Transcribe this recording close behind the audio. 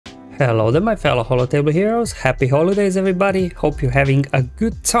Hello there my fellow Holotable heroes, happy holidays everybody, hope you're having a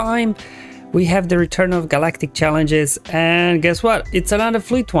good time. We have the return of Galactic challenges and guess what, it's another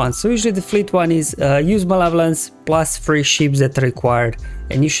fleet one. So usually the fleet one is use Malevolence plus 3 ships that are required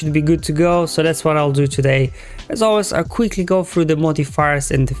and you should be good to go, so that's what I'll do today. As always, I'll quickly go through the modifiers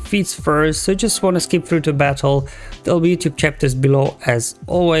and the feats first, so just want to skip through to battle. There'll be YouTube chapters below as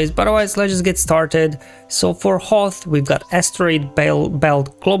always, but otherwise let's just get started. So for Hoth, we've got Asteroid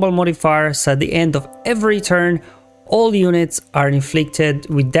Belt global modifiers. At the end of every turn, all units are inflicted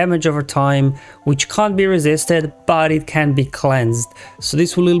with damage over time, which can't be resisted, but it can be cleansed. So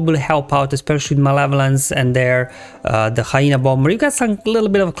this will a little bit help out, especially with Malevolence and the Hyena Bomber. You've got some little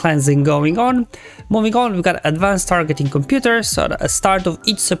bit of cleansing going on. Moving on, we've got Advanced Targeting Computers. So at the start of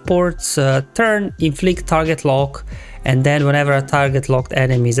each support's turn, inflict target lock. And then whenever a target locked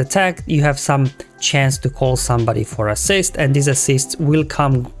enemy is attacked, you have some chance to call somebody for assist, and these assists will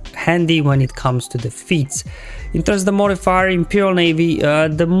come handy when it comes to the feats. In terms of the modifier, Imperial Navy,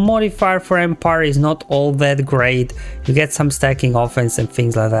 the modifier for Empire is not all that great. You get some stacking offense and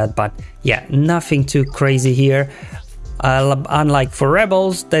things like that, but yeah, nothing too crazy here. Unlike for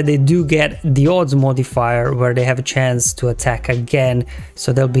Rebels, that they do get the odds modifier where they have a chance to attack again,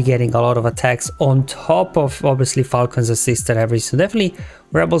 so they'll be getting a lot of attacks on top of obviously Falcon's assist and everything. So definitely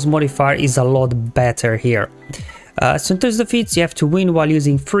Rebels modifier is a lot better here. So in terms of feats, you have to win while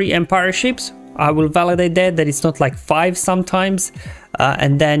using 3 Empire ships. I will validate that it's not like 5 sometimes,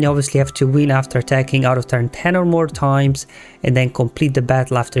 and then you obviously have to win after attacking out of turn 10 or more times, and then complete the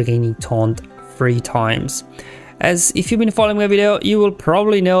battle after gaining taunt 3 times. As if you've been following my video, you will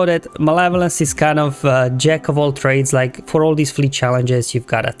probably know that Malevolence is kind of jack of all trades. Like for all these fleet challenges, you've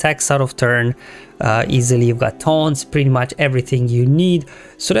got attacks out of turn easily, you've got taunts, pretty much everything you need.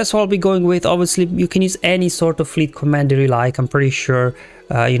 So that's what I'll be going with. Obviously, you can use any sort of fleet commander you like. I'm pretty sure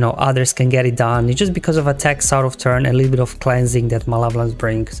you know, others can get it done. It's just because of attacks out of turn and a little bit of cleansing that Malevolence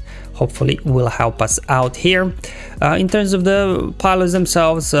brings. Hopefully will help us out here. In terms of the pilots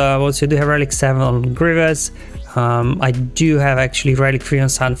themselves, also you do have Relic 7 on Grievous. I do have actually Relic 3 on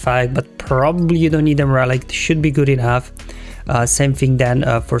Sunfag, but probably you don't need them Relic, should be good enough. Same thing then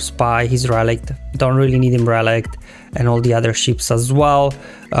for Spy, he's Relic, don't really need him Relic, and all the other ships as well.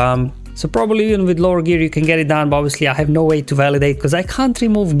 So probably even with lower gear you can get it done, but obviously I have no way to validate because I can't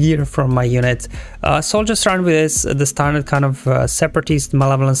remove gear from my unit. So I'll just run with this, the standard kind of Separatist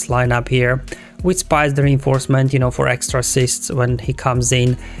Malevolence lineup here, with Spies the reinforcement, you know, for extra assists when he comes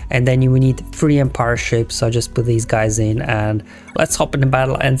in, and then you will need 3 Empire ships. So I just put these guys in and let's hop in the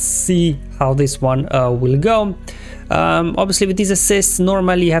battle and see how this one will go. Obviously with these assists,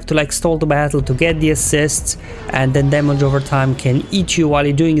 normally you have to like stall the battle to get the assists, and then damage over time can eat you while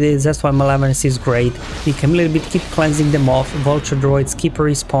you're doing this. That's why Malevolence is great. You can a little bit keep cleansing them off, Vulture droids keep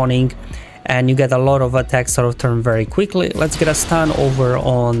respawning, and you get a lot of attacks out of turn very quickly. Let's get a stun over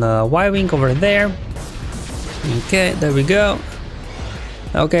on Y-Wing over there. Okay, there we go.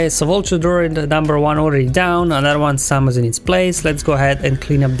 Okay, so Vulture droid number 1 already down, another one summons in its place. Let's go ahead and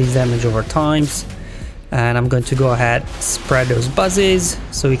clean up these damage over times. And I'm going to go ahead, spread those buzzes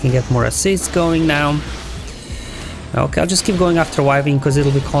so we can get more assists going now. Okay, I'll just keep going after Y-Wing because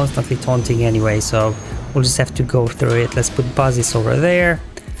it'll be constantly taunting anyway, so we'll just have to go through it. Let's put buzzes over there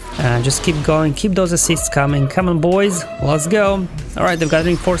and just keep going, keep those assists coming. Come on boys, let's go. All right, they've got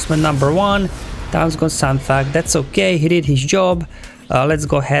reinforcement number 1. Down's gone Sunfag, that's okay, he did his job. Let's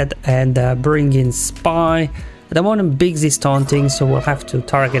go ahead and bring in Spy. The moment Biggs is taunting, so we'll have to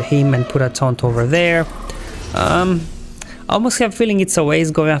target him and put a taunt over there. I almost have a feeling it's a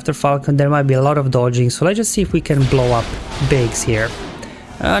waste going after Falcon. There might be a lot of dodging, so let's just see if we can blow up Biggs here.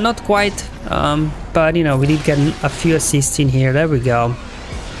 Not quite, but you know, we did get a few assists in here. There we go.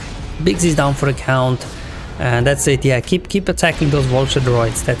 Biggs is down for the count, and that's it. Yeah, keep attacking those Vulture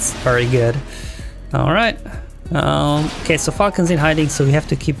droids. That's very good. All right. Okay, so Falcon's in hiding, so we have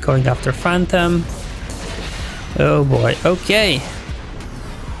to keep going after Phantom. Oh boy, okay.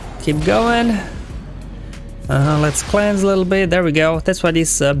 Keep going. Let's cleanse a little bit. There we go. That's why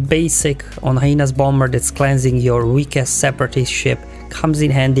this basic on Hyena's Bomber that's cleansing your weakest Separatist ship comes in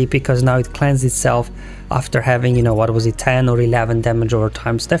handy, because now it cleanses itself after having, you know, what was it, 10 or 11 damage over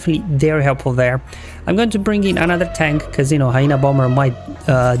time. So definitely very helpful there. I'm going to bring in another tank because, you know, Hyena Bomber might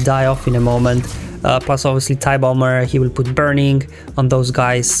die off in a moment. Plus obviously TIE Bomber, he will put burning on those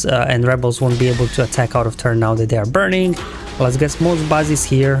guys, and Rebels won't be able to attack out of turn now that they are burning. Let's get more buzzes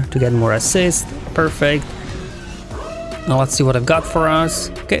here to get more assist. Perfect. Now let's see what I've got for us.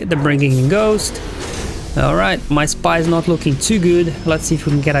 Okay, they're bringing in Ghost. Alright, my Spy is not looking too good. Let's see if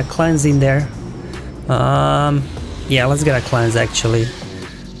we can get a cleanse in there. Yeah, let's get a cleanse actually.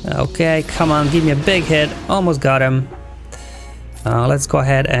 Okay, come on, give me a big hit. Almost got him. Let's go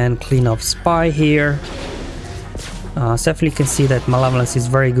ahead and clean up Spy here. Definitely can see that Malevolence is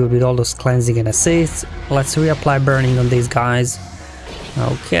very good with all those cleansing and assists. Let's reapply burning on these guys.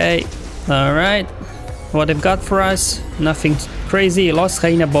 Okay, alright. What they've got for us? Nothing crazy. Lost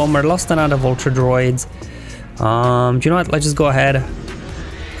Hyena Bomber, lost another Vulture Droids. Do you know what? Let's just go ahead,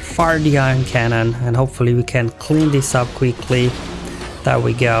 fire the Ion Cannon, and hopefully we can clean this up quickly. There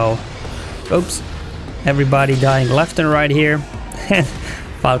we go. Oops. Everybody dying left and right here.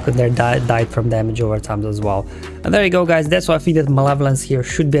 Falcon there died from damage over time as well. And there you go, guys. That's why I think that Malevolence here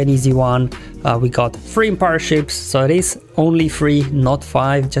should be an easy one. We got 3 Empire ships, so it is only 3, not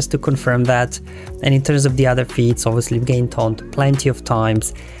 5, just to confirm that. And in terms of the other feats, obviously we gained taunt plenty of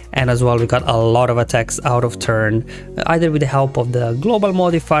times. And as well, we got a lot of attacks out of turn, either with the help of the global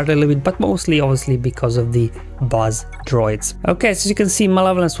modifier a little bit, but mostly obviously because of the buzz droids. Okay, so you can see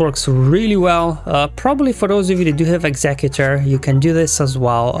Malevolence works really well. Probably for those of you that do have Executor, you can do this as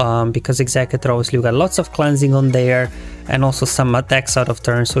well, because Executor, obviously we got lots of cleansing on there and also some attacks out of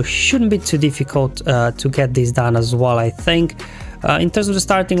turn, so it shouldn't be too difficult to get this done as well, I think. In terms of the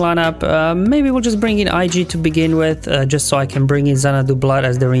starting lineup, maybe we'll just bring in IG to begin with, just so I can bring in Xanadu Blood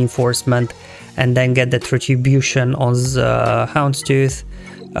as the reinforcement and then get that retribution on the Houndstooth.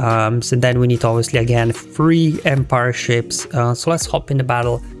 So then we need obviously again 3 Empire ships, so let's hop in the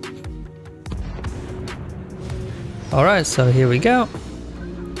battle. Alright, so here we go.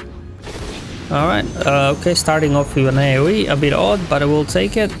 Alright, okay, starting off with an AoE, a bit odd, but I will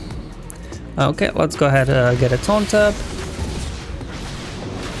take it. Okay, let's go ahead and get a taunt up.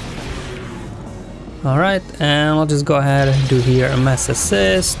 Alright, and I'll just go ahead and do here a mass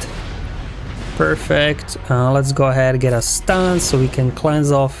assist. Perfect. Let's go ahead and get a stun so we can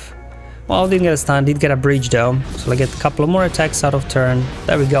cleanse off. Well, I didn't get a stun, did get a breach though. So I get a couple of more attacks out of turn.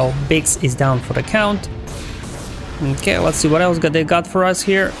 There we go. Biggs is down for the count. Okay, let's see what else they got for us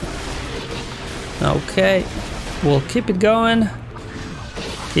here. Okay, we'll keep it going.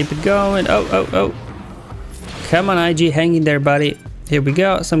 Keep it going. Oh. Come on, IG, hang in there, buddy. Here we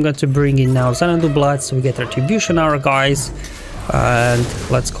go. So I'm going to bring in now Xanadu Blood so we get Retribution our guys. And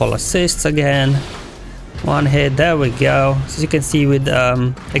let's call assists again. 1 hit, there we go. So as you can see with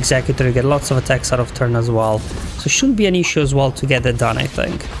Executor, you get lots of attacks out of turn as well. So shouldn't be an issue as well to get that done, I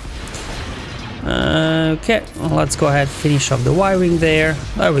think. Okay, let's go ahead and finish off the wiring there.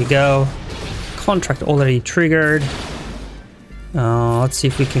 There we go. Contract already triggered. Let's see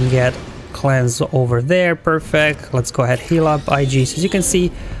if we can get cleanse over there. Perfect. Let's go ahead, heal up IG. So as you can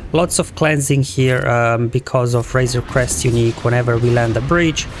see, lots of cleansing here because of Razor Crest unique. Whenever we land a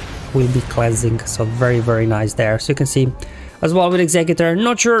breach, we'll be cleansing. So very nice there. So you can see as well with Executor,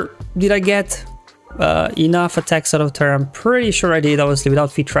 not sure did I get enough attacks out of turn. I'm pretty sure I did, obviously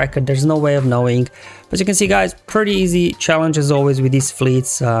without feat tracker there's no way of knowing. But you can see, guys, pretty easy challenge as always with these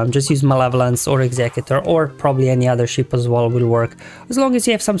fleets. Just use Malevolence or Executor, or probably any other ship as well will work. As long as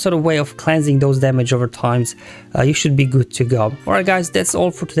you have some sort of way of cleansing those damage over times, you should be good to go. Alright guys, that's all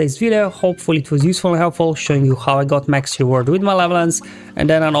for today's video. Hopefully it was useful and helpful, showing you how I got max reward with Malevolence, and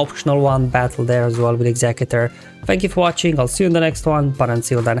then an optional one battle there as well with Executor. Thank you for watching, I'll see you in the next one, but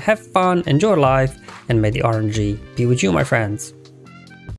until then, have fun, enjoy life, and may the RNG be with you, my friends.